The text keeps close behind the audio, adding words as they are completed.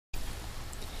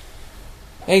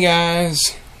Hey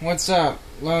guys, what's up?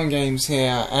 Lone Games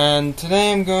here, and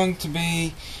today I'm going to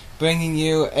be bringing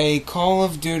you a Call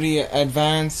of Duty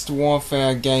Advanced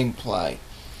Warfare gameplay.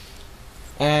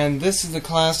 And this is the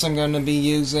class I'm going to be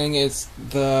using. It's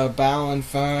the Battle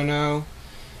Inferno.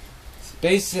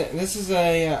 This is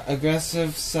a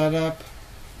aggressive setup.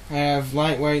 I have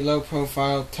lightweight, low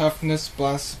profile, toughness,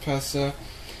 blast suppressor,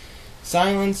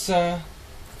 silencer,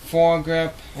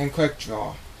 foregrip, and quick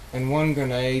draw, and one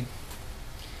grenade.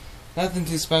 Nothing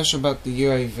too special about the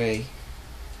UAV.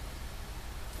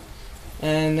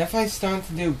 And if I start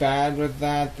to do bad with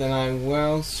that, then I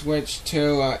will switch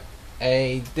to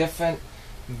a different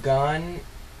gun.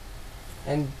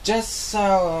 And just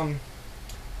so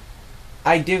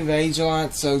I do rage a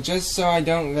lot, so just so I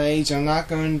don't rage, I'm not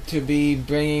going to be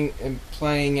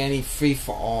playing any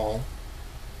free-for-all.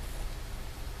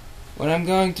 What I'm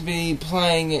going to be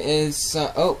playing is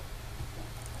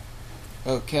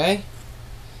okay.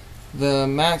 The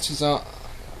match is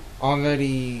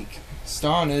already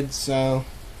started, so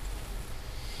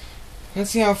let's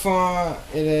see how far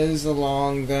it is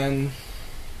along, then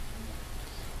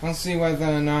I'll see whether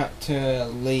or not to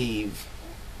leave.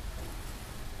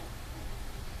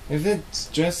 If it's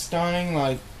just starting,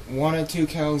 like 1 or 2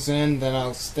 kills in, then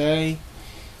I'll stay,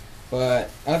 but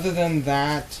other than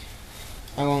that,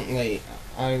 I won't leave.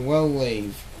 I will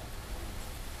leave.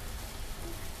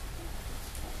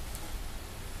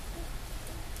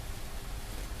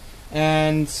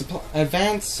 And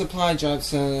advanced supply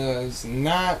drops is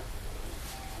not,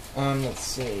 let's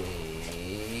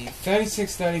see,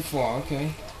 36-34,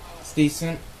 okay, it's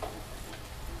decent,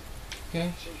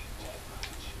 okay.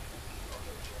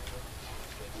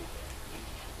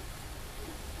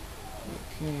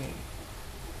 Okay.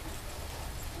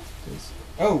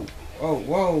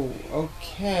 Whoa,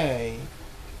 okay.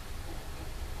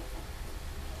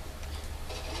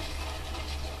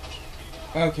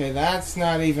 Okay, that's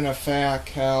not even a fair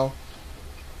kill.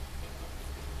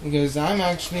 Because I'm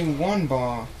actually 1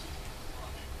 bar.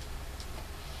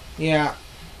 Yeah,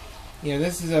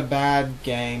 this is a bad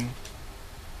game.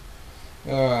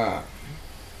 I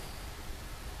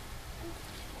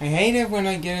hate it when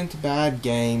I get into bad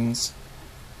games.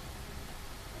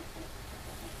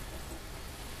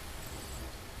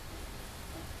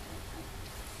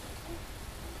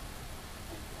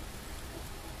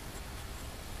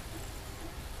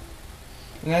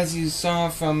 And as you saw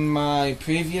from my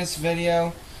previous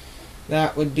video,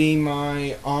 that would be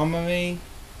my armory.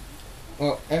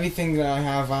 Well, everything that I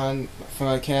have on for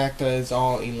my character is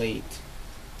all elite.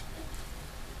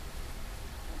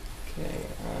 Okay,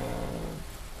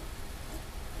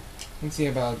 let's see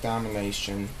about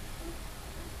domination.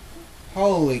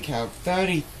 Holy cow,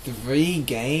 33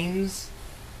 games?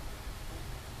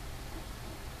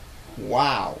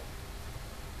 Wow.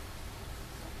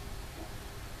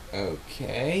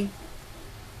 Okay,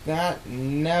 that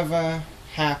never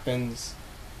happens.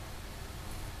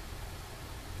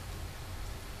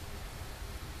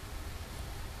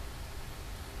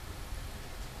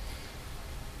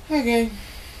 Okay.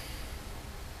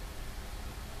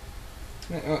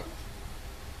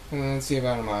 Let's see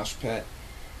about a mosh pit.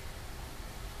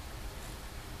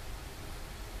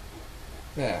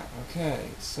 There,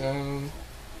 okay, so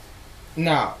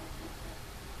now.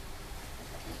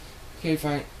 Okay,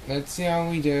 fine. Let's see how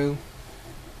we do.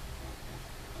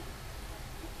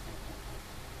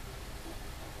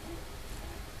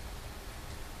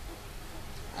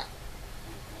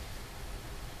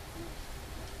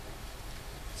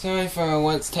 Sorry for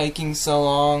what's taking so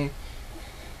long.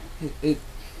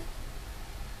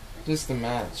 Just the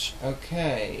match.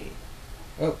 Okay.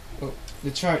 Oh,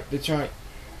 the chart. Okay.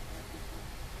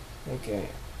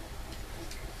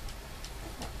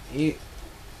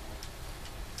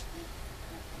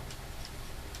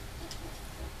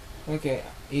 Okay,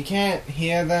 you can't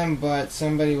hear them, but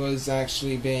somebody was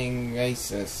actually being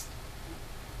racist.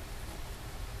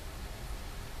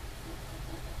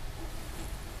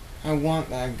 I want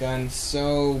that gun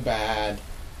so bad.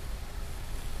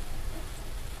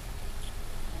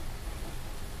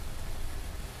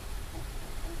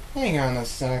 Hang on a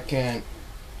second.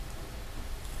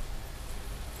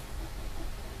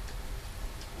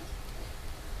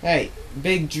 Hey,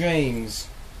 big dreams.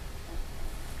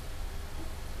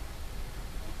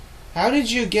 How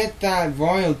did you get that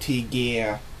royalty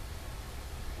gear?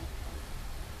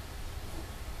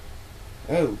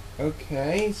 Oh,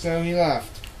 okay, so he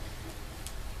left.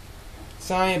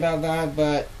 Sorry about that,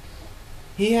 but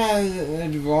he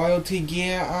has royalty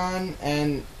gear on,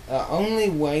 and the only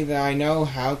way that I know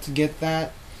how to get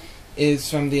that is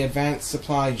from the advanced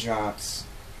supply drops.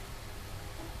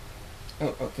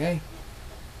 Oh, okay.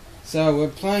 So we're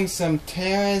playing some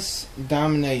Terrace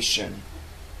Domination.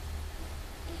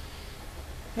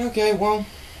 Okay, well,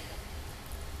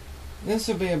 this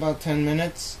will be about 10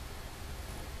 minutes.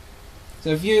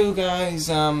 So if you guys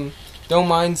don't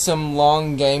mind some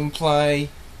long gameplay,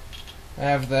 I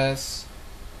have this.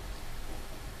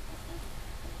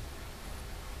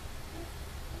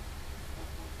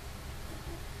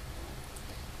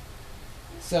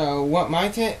 So what my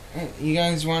take, you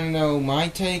guys want to know my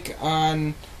take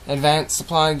on advanced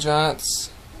supply drops?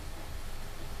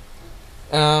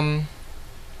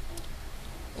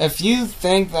 If you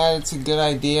think that it's a good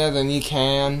idea, then you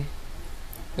can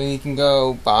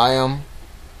go buy them.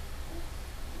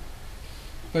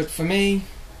 But for me,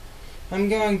 I'm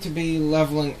going to be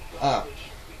leveling up.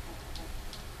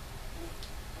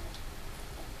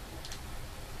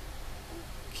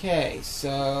 Okay,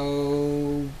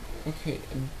 so a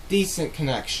decent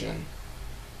connection.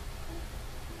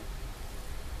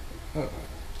 Oh.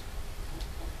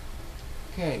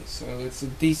 Okay, so it's a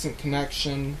decent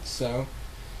connection, so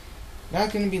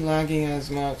not going to be lagging as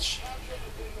much.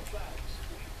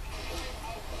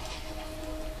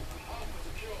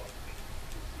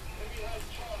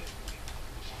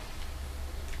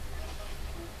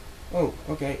 Oh,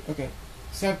 okay.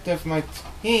 Except if my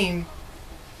team...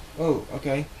 Oh,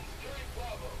 okay.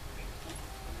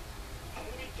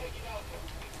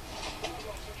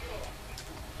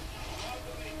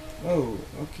 Oh,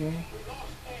 okay.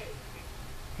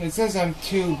 It says I'm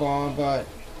 2-bar, but...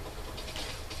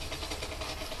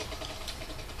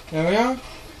 There we are.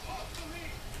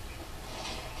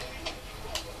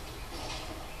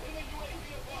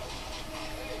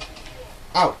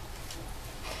 Ow!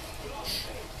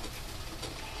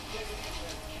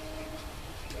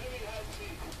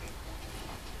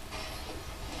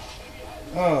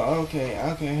 Oh, okay,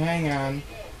 hang on.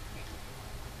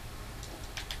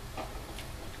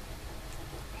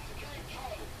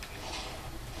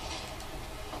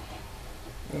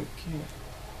 Okay.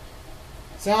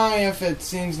 Sorry if it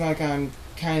seems like I'm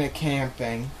kinda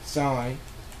camping. Sorry.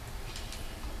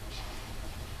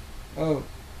 Oh,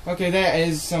 okay, there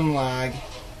is some lag.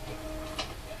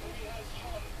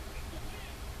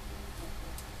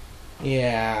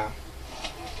 Yeah.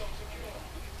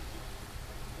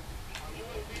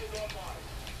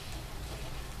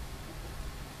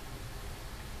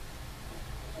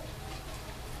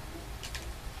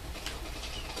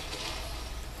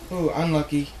 Oh,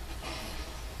 unlucky.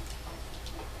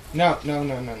 No.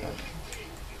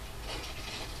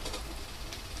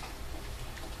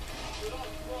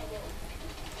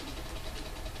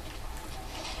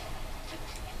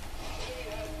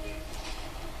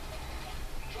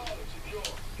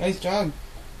 Nice job.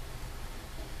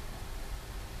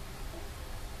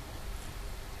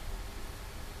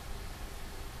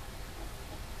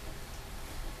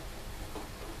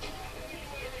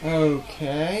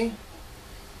 Okay.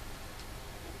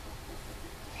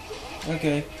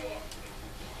 Okay.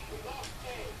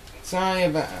 Sorry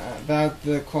about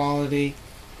the quality.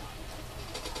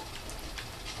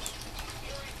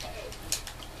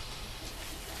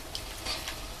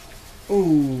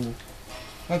 Ooh.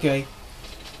 Okay.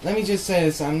 Let me just say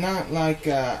this. I'm not like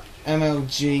a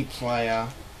MLG player.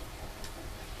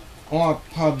 Or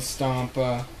a pub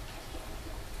stomper.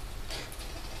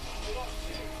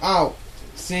 Oh.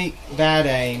 See? Bad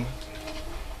aim.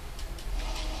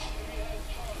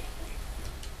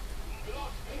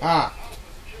 Ah.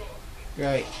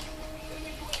 Great.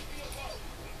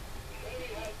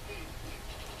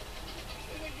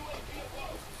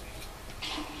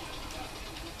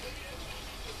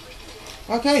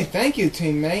 Okay, thank you,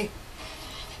 teammate.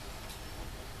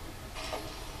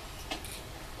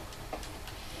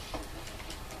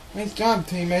 Nice job,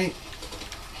 teammate.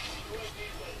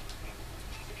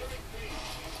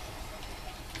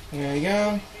 There you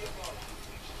go.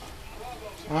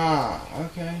 Ah,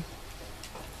 okay.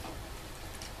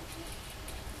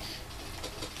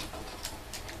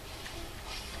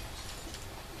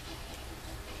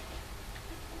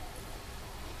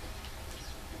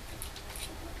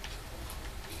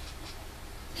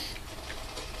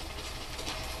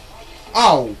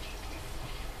 Oh!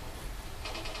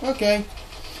 Okay.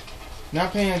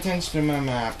 Not paying attention to my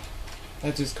map.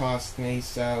 That just cost me,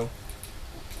 so...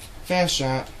 Fair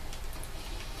shot.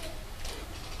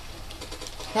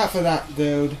 Not for that,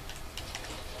 dude.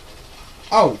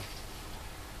 Oh!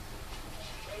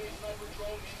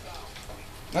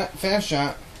 Fair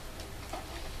shot.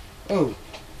 Oh.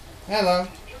 Hello.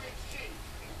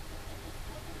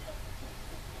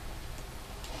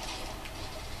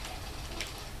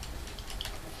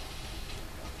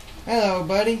 Hello,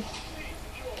 buddy.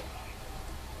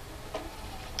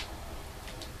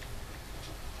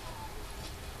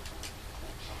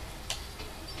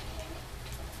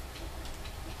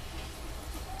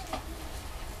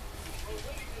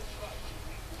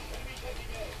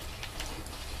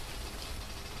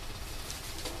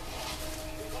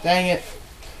 Dang it.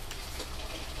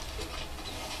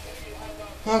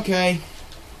 Okay.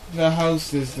 The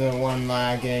host is the one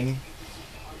lagging.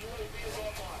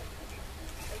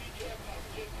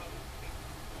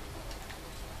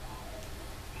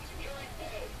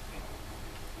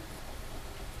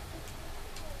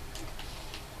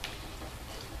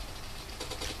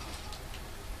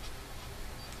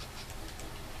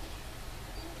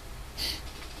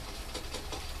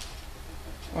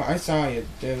 Oh, I saw you,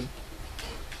 dude.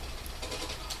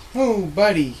 Oh,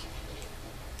 buddy.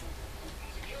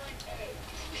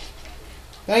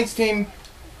 Thanks, team.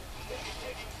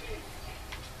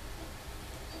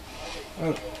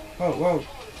 Oh, oh, whoa.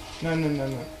 No, no, no,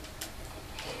 no.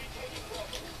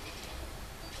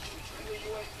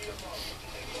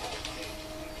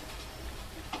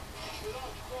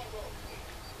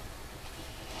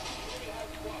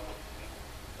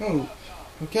 Oh,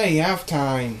 okay,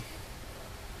 halftime.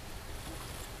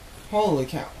 Holy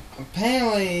cow.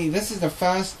 Apparently, this is the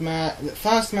first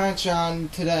match on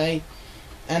today,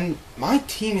 and my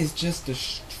team is just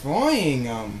destroying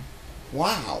them.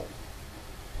 Wow.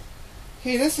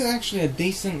 Hey, this is actually a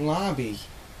decent lobby.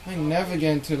 I never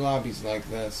get into lobbies like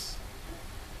this.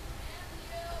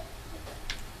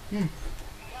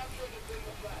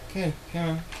 Okay, come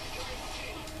on.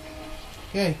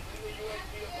 Okay.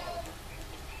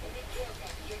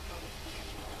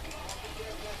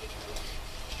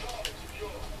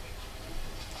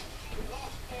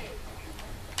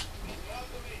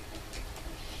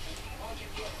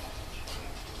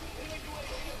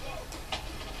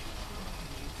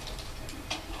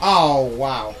 Oh,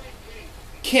 wow.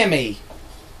 Kimmy.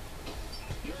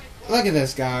 Look at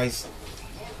this, guys.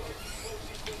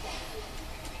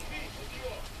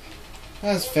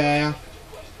 That's fair.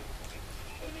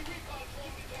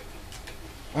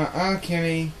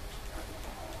 Kimmy.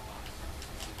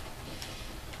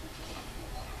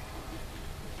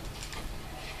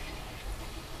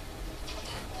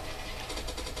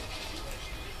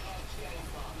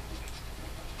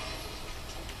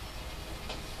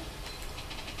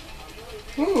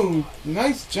 Ooh,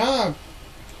 nice job,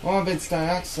 Orbits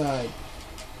Dioxide.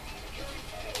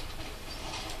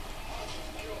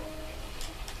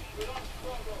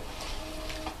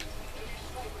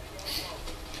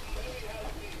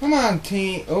 Come on,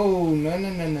 team. Oh, no, no,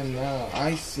 no, no, no.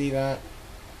 I see that.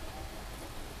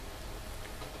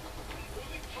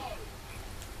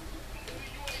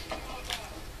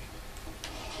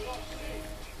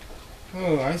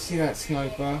 Oh, I see that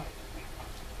sniper.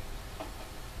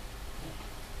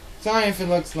 Sorry if it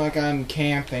looks like I'm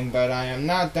camping, but I am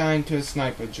not dying to a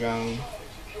sniper drone.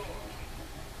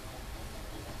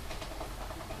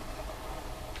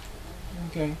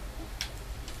 Okay.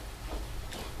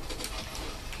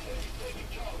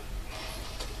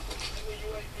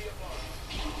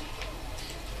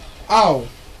 Oh!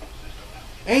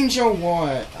 Angel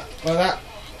what? Well, that...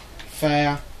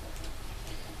 fair.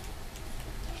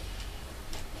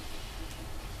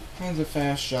 That's a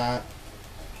fair shot.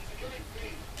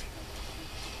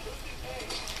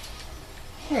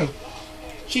 Oh.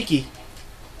 Cheeky.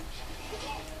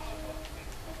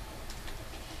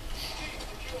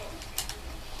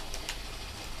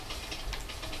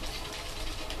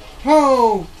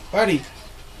 Oh! Buddy!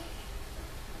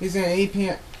 He's an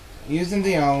AP... using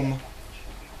the Ohm.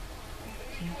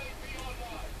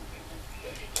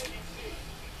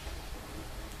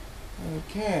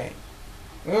 Okay.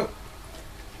 Oh.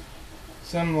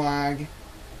 Some lag.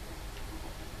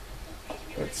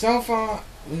 But so far,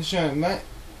 sure,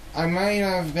 I might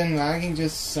have been lagging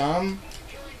just some.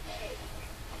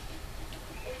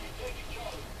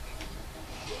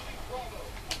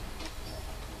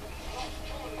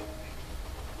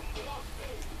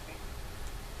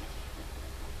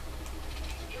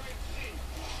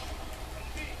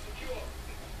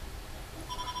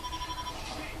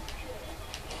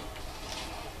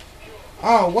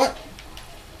 Oh, what?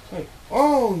 Wait.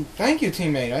 Oh, thank you,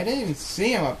 teammate. I didn't even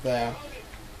see him up there.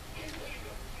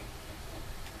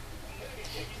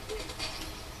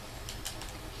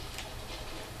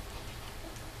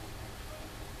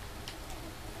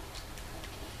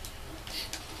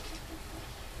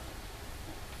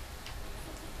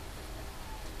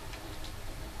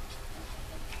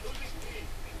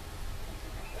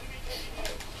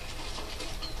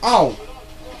 Oh!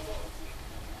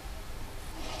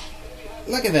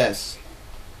 Look at this.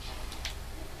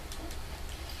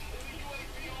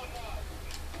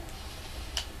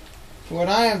 What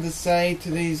I have to say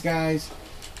to these guys,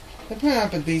 they put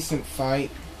up a decent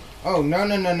fight. Oh, no,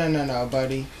 no, no, no, no, no,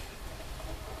 buddy.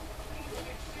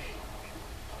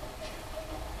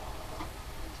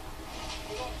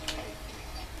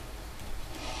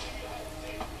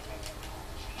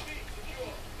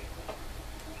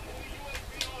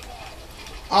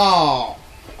 Oh!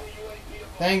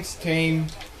 Thanks, team.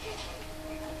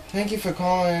 Thank you for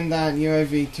calling in that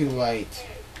UAV too late.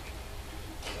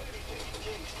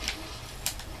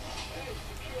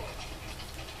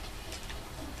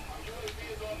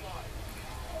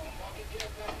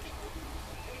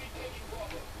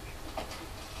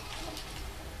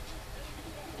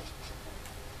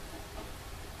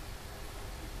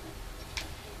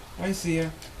 I see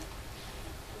you.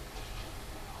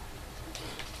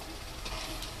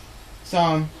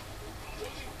 Saw him.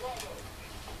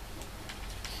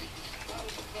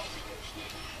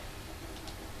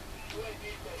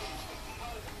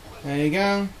 There you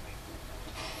go.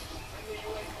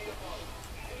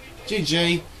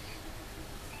 GG.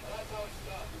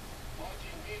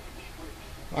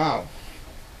 Wow.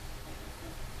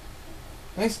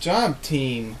 Nice job,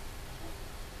 team.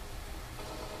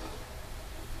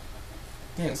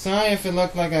 Yeah, sorry if it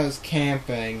looked like I was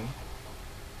camping.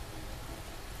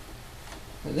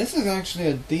 But this is actually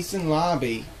a decent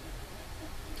lobby.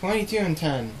 22 and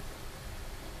 10.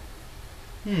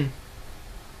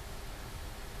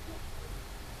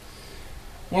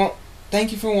 Well,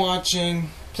 thank you for watching.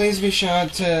 Please be sure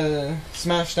to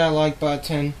smash that like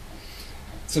button,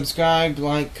 subscribe,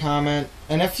 like, comment,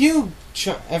 and if you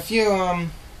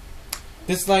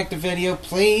dislike the video,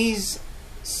 please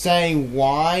say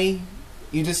why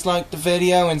you dislike the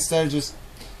video instead of just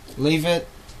leave it.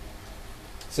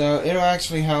 So it'll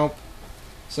actually help.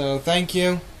 So thank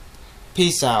you.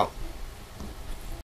 Peace out.